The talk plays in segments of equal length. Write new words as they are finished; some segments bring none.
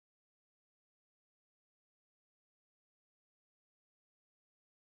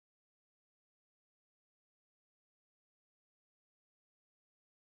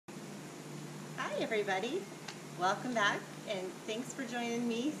everybody, welcome back and thanks for joining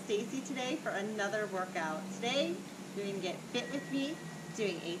me, Stacy, today for another workout. Today you're going to get fit with me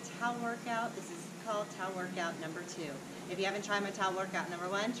doing a towel workout. This is called towel workout number 2. If you haven't tried my towel workout number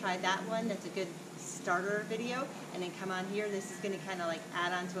 1, try that one. That's a good starter video, and then come on here. This is going to kind of like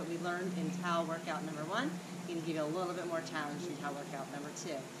add on to what we learned in towel workout number 1. Going to give you a little bit more challenge in towel workout number 2.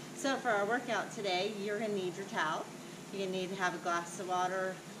 So for our workout today, you're going to need your towel. You're going to need to have a glass of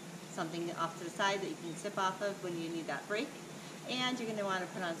water, something off to the side that you can sip off of when you need that break. And you're going to want to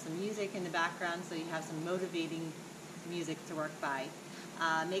put on some music in the background so you have some motivating music to work by.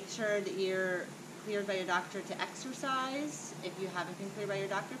 Make sure that you're cleared by your doctor to exercise. If you haven't been cleared by your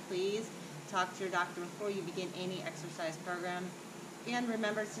doctor, please talk to your doctor before you begin any exercise program. And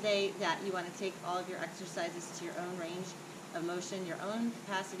remember today that you want to take all of your exercises to your own range of motion, your own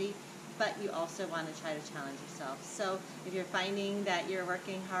capacity, but you also want to try to challenge yourself. So if you're finding that you're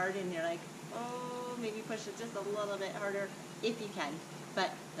working hard and you're like, oh, maybe push it just a little bit harder if you can.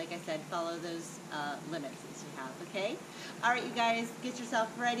 But like I said, follow those limits that you have, okay? All right, you guys, get yourself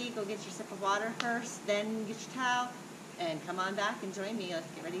ready. Go get your sip of water first, then get your towel, and come on back and join me.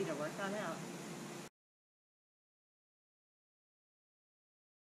 Let's get ready to work on out.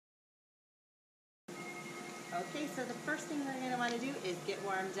 Okay, so the first thing we're going to want to do is get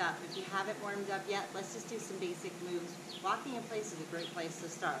warmed up. If you haven't warmed up yet, let's just do some basic moves. Walking in place is a great place to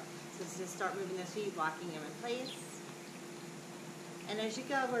start. So just start moving those feet, walking them in place. And as you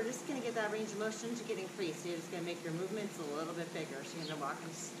go, we're just going to get that range of motion to get increased. So you're just going to make your movements a little bit bigger. So you're going to walk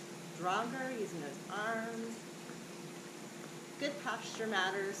stronger using those arms. Good posture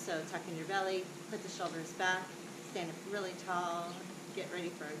matters, so tuck in your belly, put the shoulders back, stand up really tall. Get ready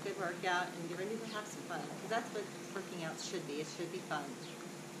for a good workout and get ready to have some fun, because that's what working out should be. It should be fun.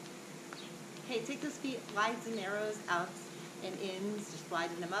 Okay, take those feet wides and narrows, outs and ins. Just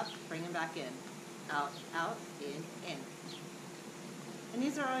widen them up, bring them back in. Out, out, in. And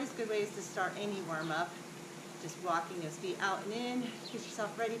these are always good ways to start any warm-up. Just walking those feet out and in. Get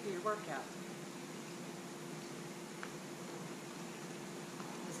yourself ready for your workout.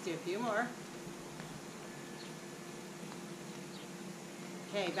 Let's do a few more.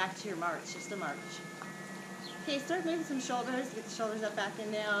 Okay, back to your march, just a march. Okay, start moving some shoulders, get the shoulders up, back and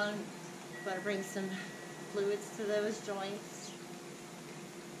down. Want to bring some fluids to those joints.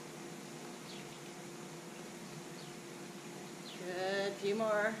 Good, few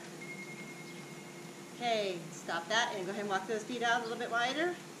more. Okay, stop that and go ahead and walk those feet out a little bit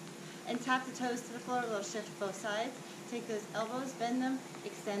wider. And tap the toes to the floor, a little shift to both sides. Take those elbows, bend them,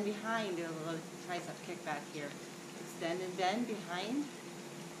 extend behind, do a little tricep kick back here. Extend and bend behind.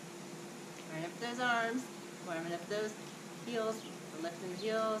 Warming up those arms, warming up those heels, we're lifting the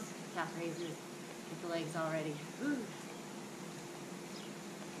heels, calf raises, get the legs all ready. Woo.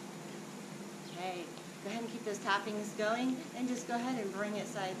 Okay, go ahead and keep those tappings going, and just go ahead and bring it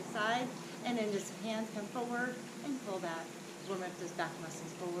side to side, and then just hands come forward and pull back. Warm up those back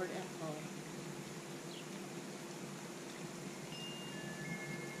muscles, forward and pull.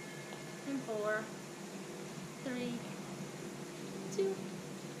 And 4, 3, 2,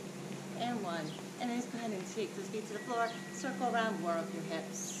 and 1. And then just go ahead and take those feet to the floor, circle around, warm up your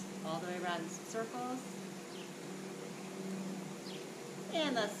hips all the way around in some circles.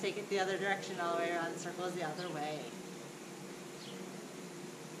 And let's take it the other direction, all the way around, circles the other way.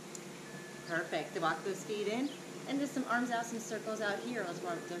 Perfect. Then walk those feet in, and just some arms out, some circles out here. Let's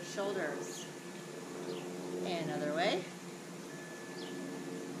warm up those shoulders. And another way.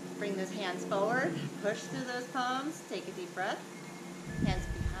 Bring those hands forward, push through those palms, take a deep breath. Hands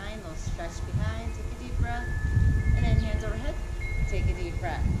behind, a little stretch behind, take a deep breath. And then hands overhead, take a deep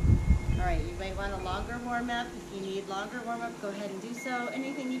breath. All right, you might want a longer warm-up. If you need longer warm-up, go ahead and do so.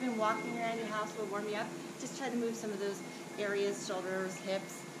 Anything, even walking around your house will warm you up. Just try to move some of those areas, shoulders,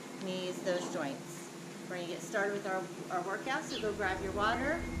 hips, knees, those joints. We're going to get started with our workout, so go grab your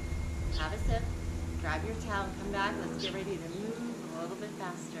water, have a sip, grab your towel, and come back. Let's get ready to move a little bit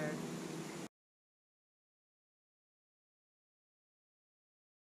faster.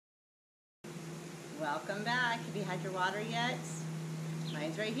 Welcome back. Have you had your water yet?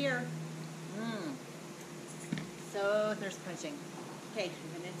 Mine's right here. So thirst quenching. Okay,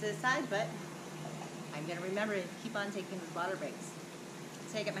 I'm going to the side, but I'm going to remember to keep on taking these water breaks.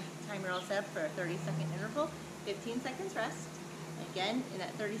 So I get my timer all set up for a 30-second interval, 15 seconds rest. Again, in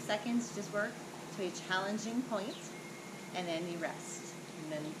that 30 seconds, just work to a challenging point, and then you rest.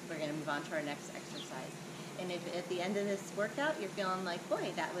 And then we're going to move on to our next exercise. And if at the end of this workout you're feeling like,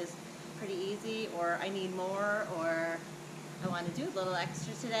 boy, that was pretty easy, or I need more, or I want to do a little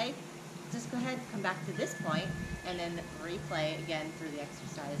extra today, just go ahead, come back to this point, and then replay again through the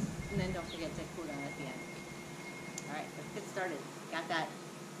exercise. And then don't forget to cool down at the end. All right, let's get started. Got that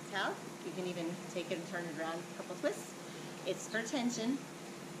towel? You can even take it and turn it around a couple twists. It's for tension.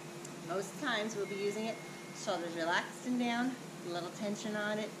 Most times we'll be using it, shoulders relaxed and down, a little tension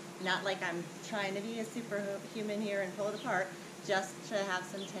on it. Not like I'm trying to be a superhuman here and pull it apart, just to have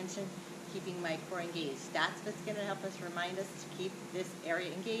some tension, keeping my core engaged. That's what's going to help us remind us to keep this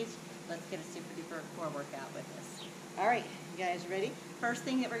area engaged. Let's get a super duper core workout with this. All right, you guys ready? First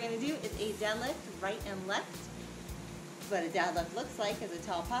thing that we're going to do is a deadlift, right and left. What a deadlift looks like is a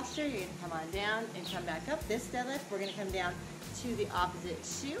tall posture. You're going to come on down and come back up. This deadlift, we're going to come down to the opposite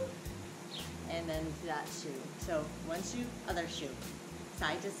shoe and then to that shoe. So one shoe, other shoe,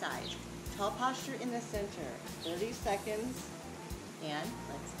 side to side. Tall posture in the center, 30 seconds, and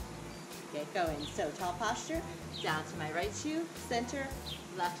let's get going. So tall posture, down to my right shoe, center,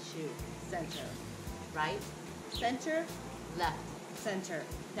 left shoe, center, right, center, left, center.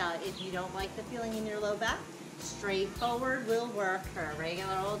 Now if you don't like the feeling in your low back, straight forward will work for a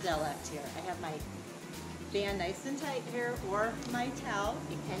regular old deadlift here. I have my band nice and tight here, or my towel.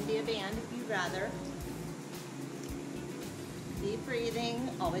 It can be a band if you'd rather. Deep breathing,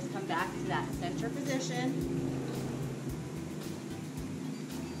 always come back to that center position.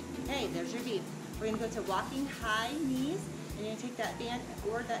 Okay, there's your beat. We're gonna go to walking high knees, and you're gonna take that band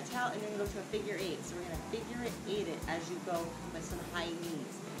or that towel and you're gonna go to a figure eight. So we're gonna figure eight it as you go with some high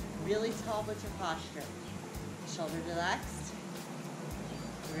knees. Really tall with your posture. Shoulders relaxed.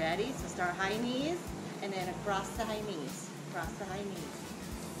 Ready? So start high knees and then across the high knees. Across the high knees.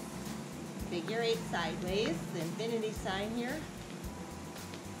 Figure eight sideways, the infinity sign here.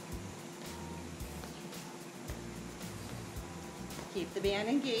 Keep the band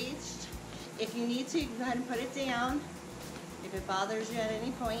engaged. If you need to, you can go ahead and put it down. If it bothers you at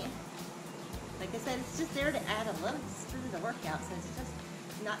any point. Like I said, it's just there to add a little to the workout, so it's just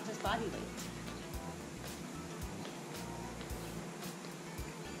not just body weight.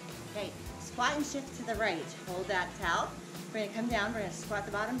 Okay, squat and shift to the right. Hold that towel. We're going to come down, we're going to squat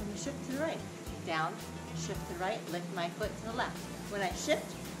the bottom, and shift to the right. Down, shift to the right, lift my foot to the left. When I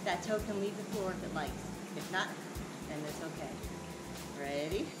shift, that toe can leave the floor if it likes. If not, then it's okay.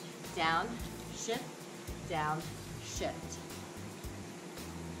 Ready? Down, shift, shift.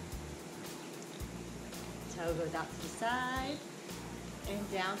 Toe goes out to the side,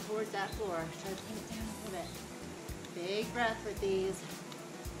 and down towards that floor. Try to pin it down a little bit. Big breath with these.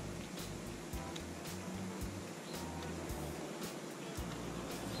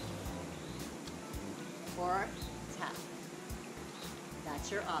 Or tap.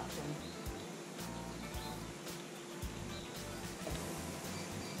 That's your option.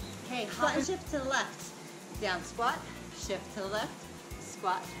 Okay, squat and shift to the left. Down squat, shift to the left,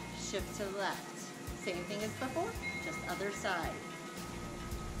 squat, shift to the left. Same thing as before, just other side.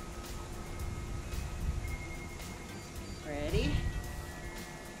 Ready?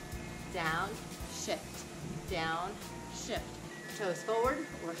 Down, shift, shift. Toes forward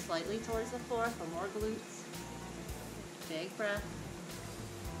or slightly towards the floor for more glutes. Big breath.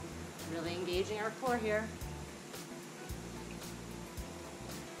 Really engaging our core here.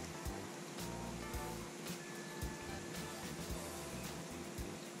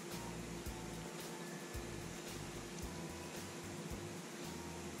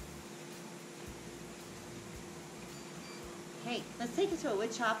 Okay, let's take it to a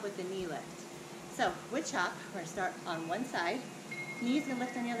wood chop with the knee lift. So wood chop, we're going to start on one side. Knees gonna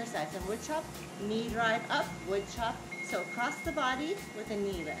lift on the other side. So wood chop, knee drive up, wood chop. So across the body with a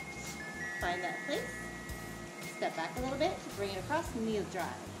knee lift. Find that place. Step back a little bit, bring it across, knee drive.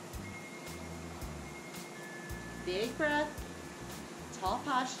 Big breath, tall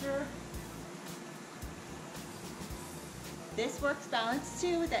posture. This works balanced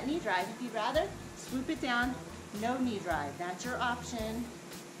too with that knee drive. If you'd rather, swoop it down, no knee drive. That's your option.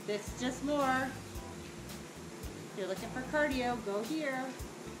 This is just more. If you're looking for cardio, go here.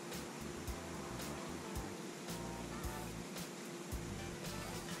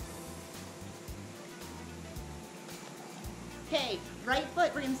 Okay, right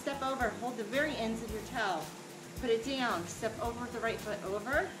foot, we're going to step over. Hold the very ends of your toe. Put it down. Step over with the right foot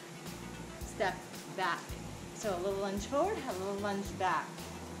over. Step back. So a little lunge forward, a little lunge back.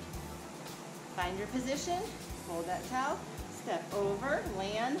 Find your position. Hold that towel. Step over,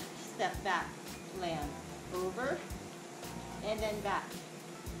 land, step back, land. Over, and then back.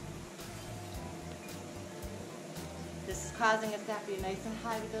 This is causing us to have to be nice and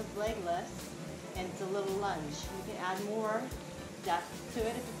high with those leg lifts, and it's a little lunge. You can add more depth to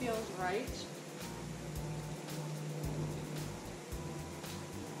it if it feels right.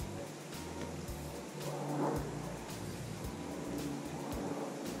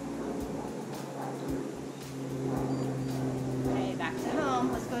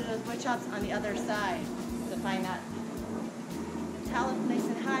 stops on the other side. So find that towel nice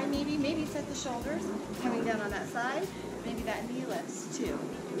and high, maybe set the shoulders, coming down on that side, maybe that knee lifts too.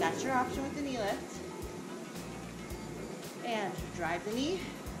 That's your option with the knee lift. And drive the knee,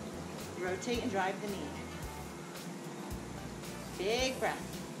 rotate and drive the knee. Big breath.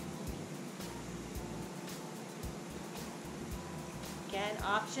 Again,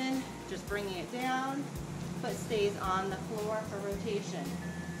 option, just bringing it down, foot stays on the floor for rotation.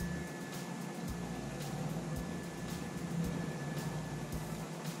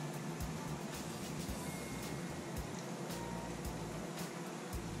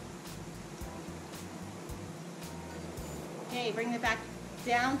 Okay, bring it back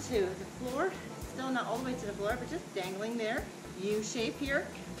down to the floor. Still not all the way to the floor, but just dangling there. U shape here.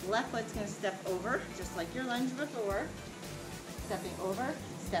 Left foot's going to step over, just like your lunge before. Stepping over,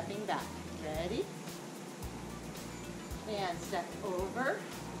 stepping back. Ready? And step over,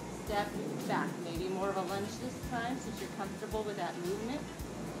 step back. Maybe more of a lunge this time since you're comfortable with that movement.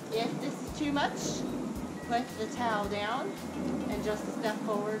 If this is too much, put the towel down and just a step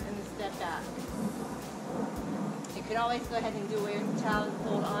forward and a step back. You could always go ahead and do away with the towel and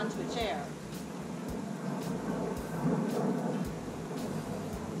hold on to a chair.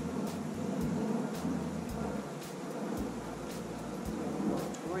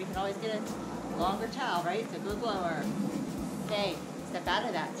 Or you can always get a longer towel, right? So go lower. Okay, step out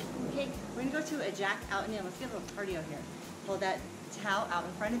of that. Okay, we're gonna go to a jack out and in. Let's get a little cardio here. Hold that towel out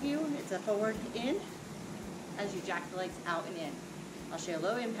in front of you. It's a forward in as you jack the legs out and in. I'll show you a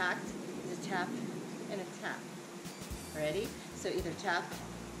low impact. It's a tap and a tap. Ready? So either tap,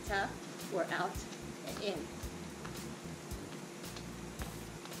 tap, or out and in.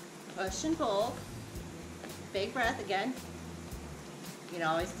 Push and pull. Big breath again. You can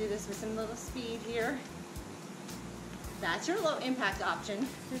always do this with some little speed here. That's your low impact option.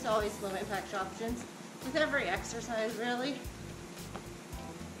 There's always low impact options with every exercise, really.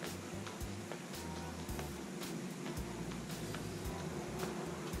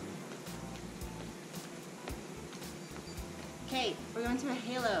 Okay, we're going to a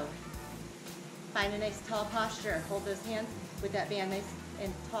halo. Find a nice tall posture. Hold those hands with that band nice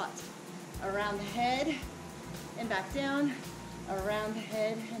and taut. Around the head and back down. Around the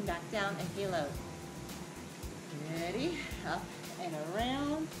head and back down and halo. Ready? Up and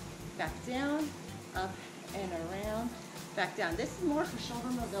around. Back down. Up and around. Back down. This is more for shoulder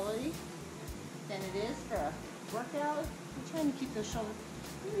mobility than it is for a workout. I'm trying to keep those shoulders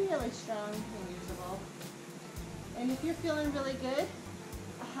really strong and usable. And if you're feeling really good,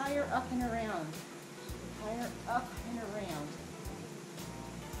 higher up and around. Higher up and around.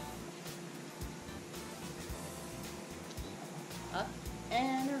 Up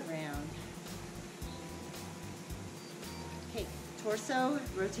and around. Okay, torso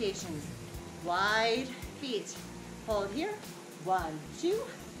rotations. Wide feet. Hold here. 1, 2.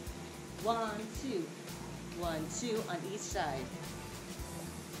 1, 2. 1, 2 on each side.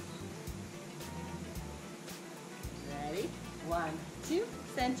 Ready? 1, 2,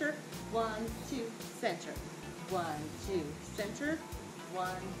 center. 1, 2, center. 1, 2, center. 1,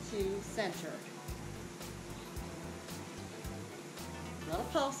 2, center. Little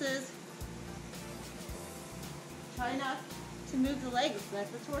pulses. Try not to move the legs.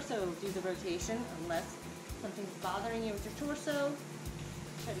 Let the torso do the rotation unless something's bothering you with your torso.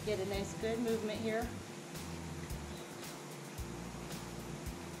 Try to get a nice good movement here.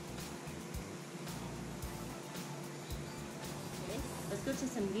 Okay, let's go to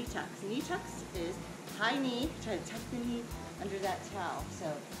some knee tucks. Knee tucks is high knee. Try to tuck the knee under that towel.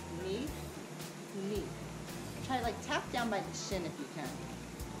 So knee, knee. Try to like tap down by the shin if you can.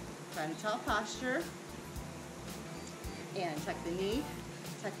 Find a tall posture. And tuck the knee,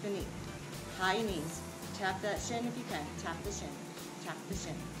 tuck the knee. High knees. Tap that shin if you can. Tap the shin. Tap the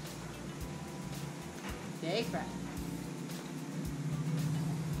shin. Big breath.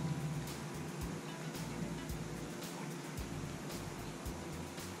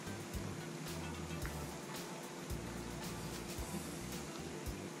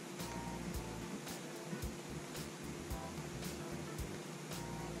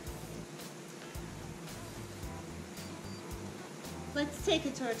 Let's take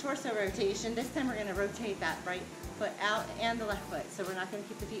it to a torso rotation. This time we're going to rotate that right foot out and the left foot. So we're not going to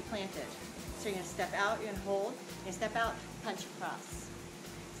keep the feet planted. So you're going to step out, you're going to hold, you're going to step out, punch across.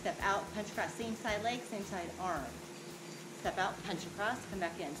 Step out, punch across. Same side leg, same side arm. Step out, punch across, come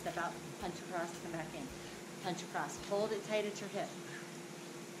back in. Step out, punch across, come back in. Punch across. Hold it tight at your hip.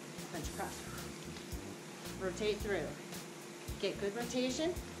 Punch across. Rotate through. Get good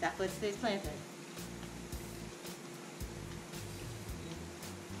rotation. That foot stays planted.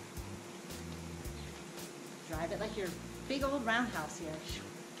 Drive it like your big old roundhouse here.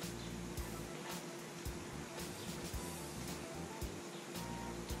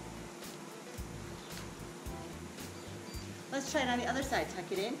 Let's try it on the other side.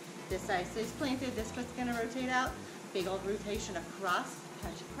 Tuck it in. This side stays planted. This foot's going to rotate out. Big old rotation across.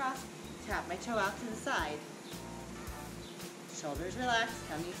 Punch across. Tap my toe out to the side. Shoulders relaxed.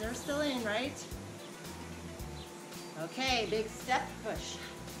 Tummies are still in, right? Okay, big step. Push.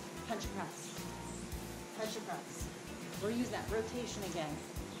 Punch across. Punch across. We'll use that rotation again.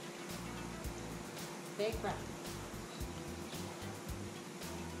 Big breath.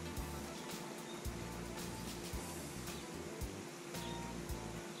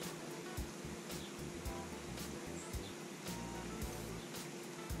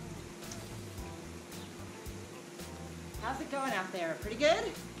 How's it going out there? Pretty good?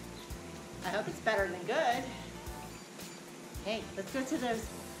 I hope it's better than good. Okay, let's go to those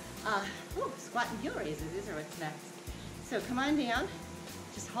squat and heel raises. These are what's next. So come on down.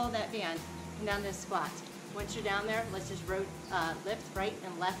 Just hold that band. Come down to a squat. Once you're down there, let's just lift right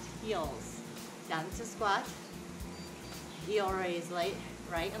and left heels. Down to squat. Heel raise,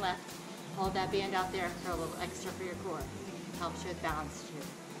 right and left. Hold that band out there for a little extra for your core. Helps you with balance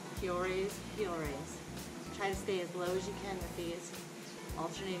too. Heel raise, heel raise. Try to stay as low as you can with these,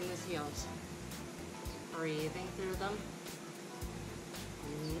 alternating those heels. Breathing through them.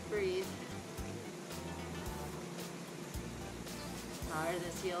 Breathe. How are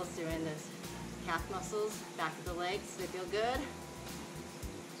those heels doing? Those calf muscles, back of the legs, they feel good?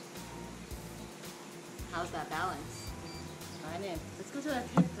 How's that balance? Fine in. Let's go to that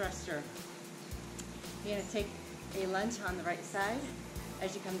hip thruster. You're going to take a lunge on the right side.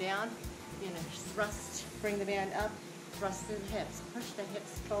 As you come down, you're going to thrust, bring the band up, thrust through the hips, push the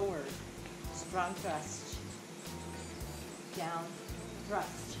hips forward. Strong thrust. Down,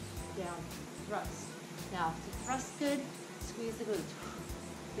 thrust, down, thrust. Now, to thrust good, squeeze the glute.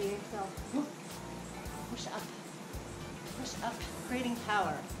 Big exhale. Push up, creating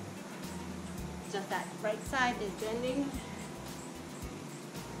power. Just that right side is bending.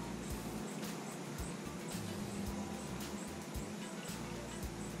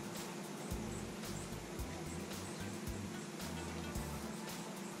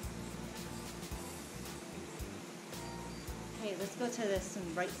 Okay, let's go to some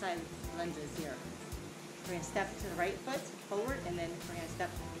right side lunges here. We're going to step to the right foot forward, and then we're going to step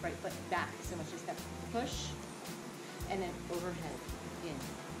the right foot back. So much as step, push, and then overhead, in.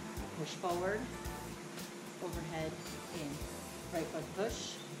 Push forward, overhead, in. Right foot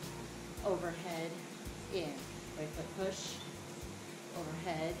push, overhead, in. Right foot push,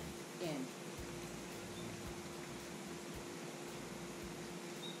 overhead, in.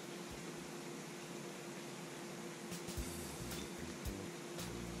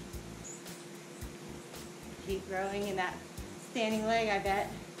 Keep growing in that standing leg, I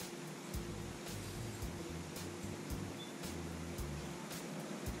bet.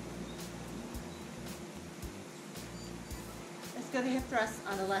 Let's go to hip thrust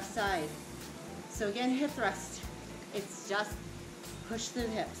on the left side. So again, hip thrust. It's just push through the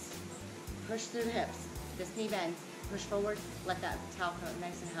hips. Push through the hips. This knee bends. Push forward. Let that towel come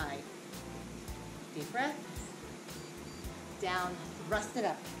nice and high. Deep breath. Down. Thrust it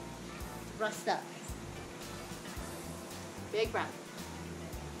up. Thrust up. Big breath.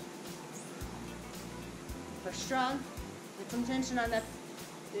 Push strong. Put some tension on that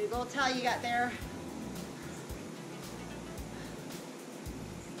big old towel you got there.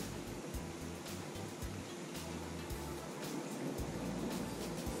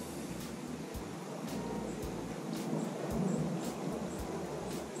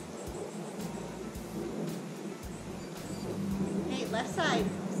 Okay, left side.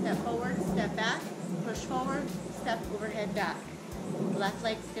 Step forward, step back, push forward, step overhead back. Left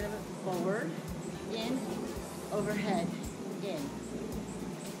leg's gonna move forward, in, overhead, in.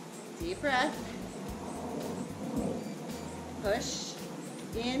 Deep breath. Push,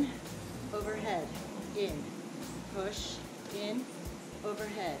 in, overhead, in. Push, in,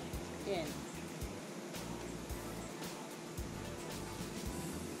 overhead, in.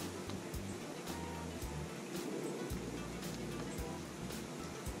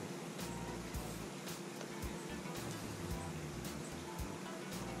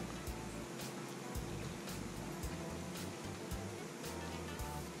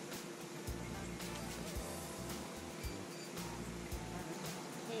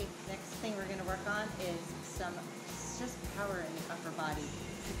 Next thing we're going to work on is just power in the upper body.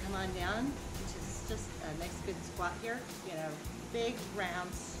 So come on down, which is just a nice good squat here. You know, big round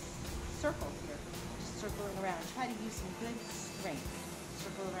circles here, just circling around. Try to use some good strength.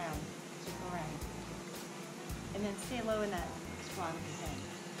 Circle around, circle around. And then stay low in that squat position.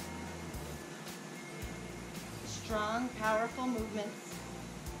 Strong, powerful movements.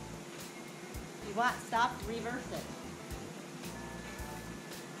 If you want, stop, reverse it.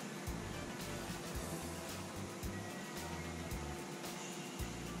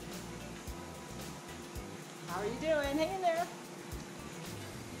 How are you doing? Hang in there.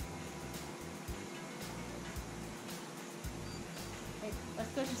 Okay,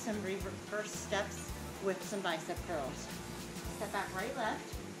 let's go to some reverse steps with some bicep curls. Step back, right,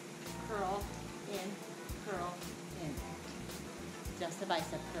 left, curl, in, curl, in. Just a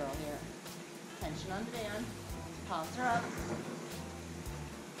bicep curl here. Tension on the band, palms are up.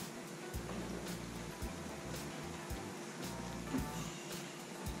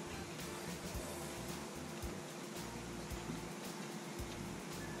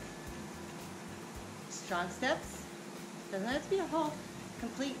 Strong steps. Doesn't have to be a whole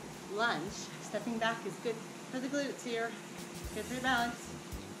complete lunge. Stepping back is good for the glutes here. Good for your balance.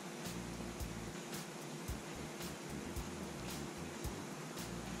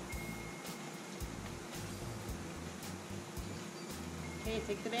 Okay,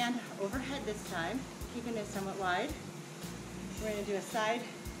 take the band overhead this time, keeping it somewhat wide. We're going to do a side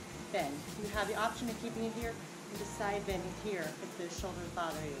bend. You have the option of keeping it here and just side bending here if the shoulders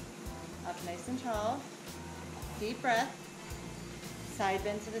bother you. Up nice and tall. Deep breath. Side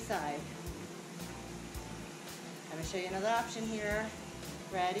bend to the side. I'm going to show you another option here.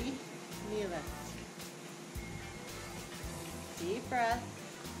 Ready? Knee lift. Deep breath.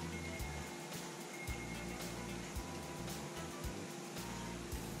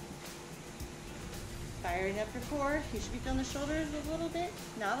 Firing up your core. You should be feeling the shoulders a little bit,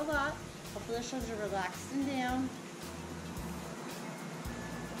 not a lot. Hopefully the shoulders are relaxed and down.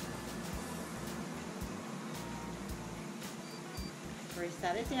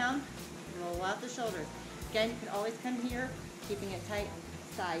 Reset it down. Roll out the shoulders. Again, you can always come here, keeping it tight,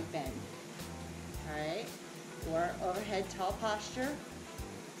 side bend. All right? Or overhead tall posture.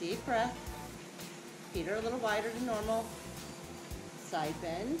 Deep breath. Feet are a little wider than normal. Side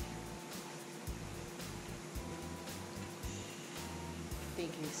bend.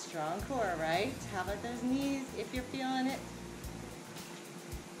 Thinking strong core, right? How about those knees if you're feeling it?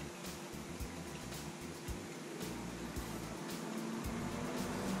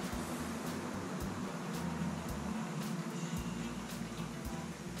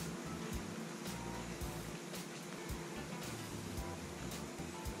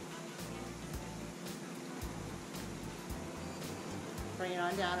 Bring it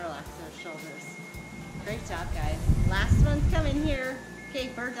on down, relax those shoulders. Great job, guys. Last one's coming here. Okay,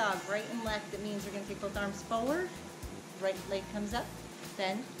 bird dog, right and left. That means we're gonna take both arms forward. Right leg comes up,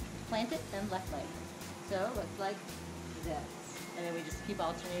 then plant it, then left leg. So it looks like this. And then we just keep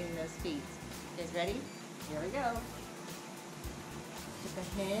alternating those feet. You guys ready? Here we go. Just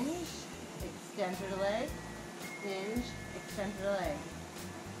a hinge, extend through the leg, hinge, extend through the leg.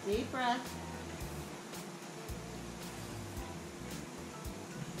 Deep breath.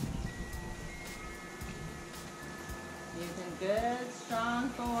 Using good, strong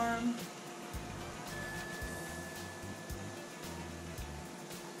form.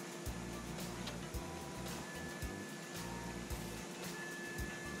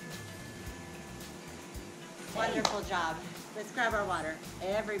 Wonderful job. Let's grab our water.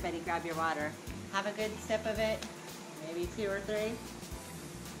 Everybody grab your water. Have a good sip of it, maybe 2 or 3.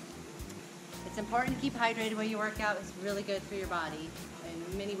 It's important to keep hydrated when you work out. It's really good for your body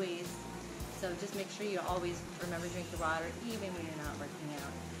in many ways. So just make sure you always remember to drink your water, even when you're not working out.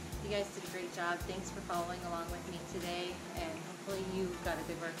 You guys did a great job. Thanks for following along with me today. And hopefully you got a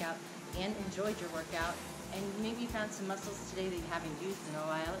good workout and enjoyed your workout. And maybe you found some muscles today that you haven't used in a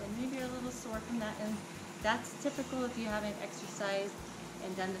while. And maybe you're a little sore from that. And that's typical if you haven't exercised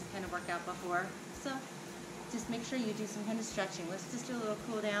and done this kind of workout before. So just make sure you do some kind of stretching. Let's just do a little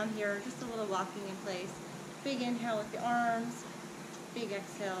cool down here. Just a little walking in place. Big inhale with the arms. Big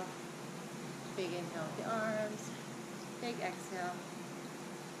exhale. Big inhale with the arms, big exhale.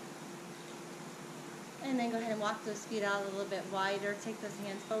 And then go ahead and walk those feet out a little bit wider. Take those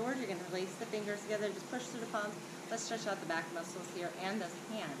hands forward. You're going to lace the fingers together. Just push through the palms. Let's stretch out the back muscles here and those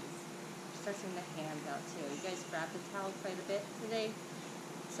hands. Stretching the hands out too. You guys grabbed the towel quite a bit today.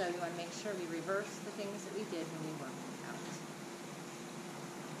 So you want to make sure we reverse the things that we did when we worked out.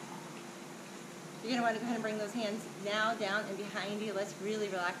 You're going to want to go ahead and bring those hands now down and behind you. Let's really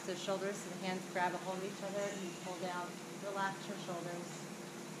relax those shoulders so the hands grab a hold of each other and you pull down. Relax your shoulders.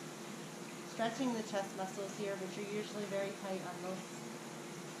 Stretching the chest muscles here, which are usually very tight on most.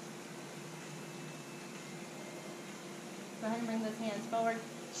 Go ahead and bring those hands forward.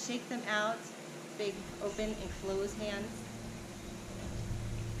 Shake them out. big open and close hands.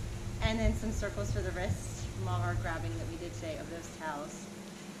 And then some circles for the wrist from all our grabbing that we did today of those towels.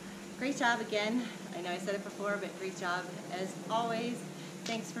 Great job again. I know I said it before, but great job as always.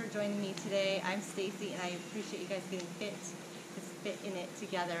 Thanks for joining me today. I'm Stacy, and I appreciate you guys getting fit. It's fit in it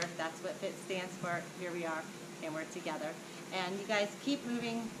together. That's what FIIT stands for. Here we are, and we're together. And you guys keep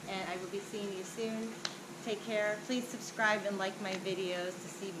moving, and I will be seeing you soon. Take care. Please subscribe and like my videos to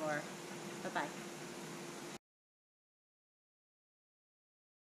see more. Bye-bye.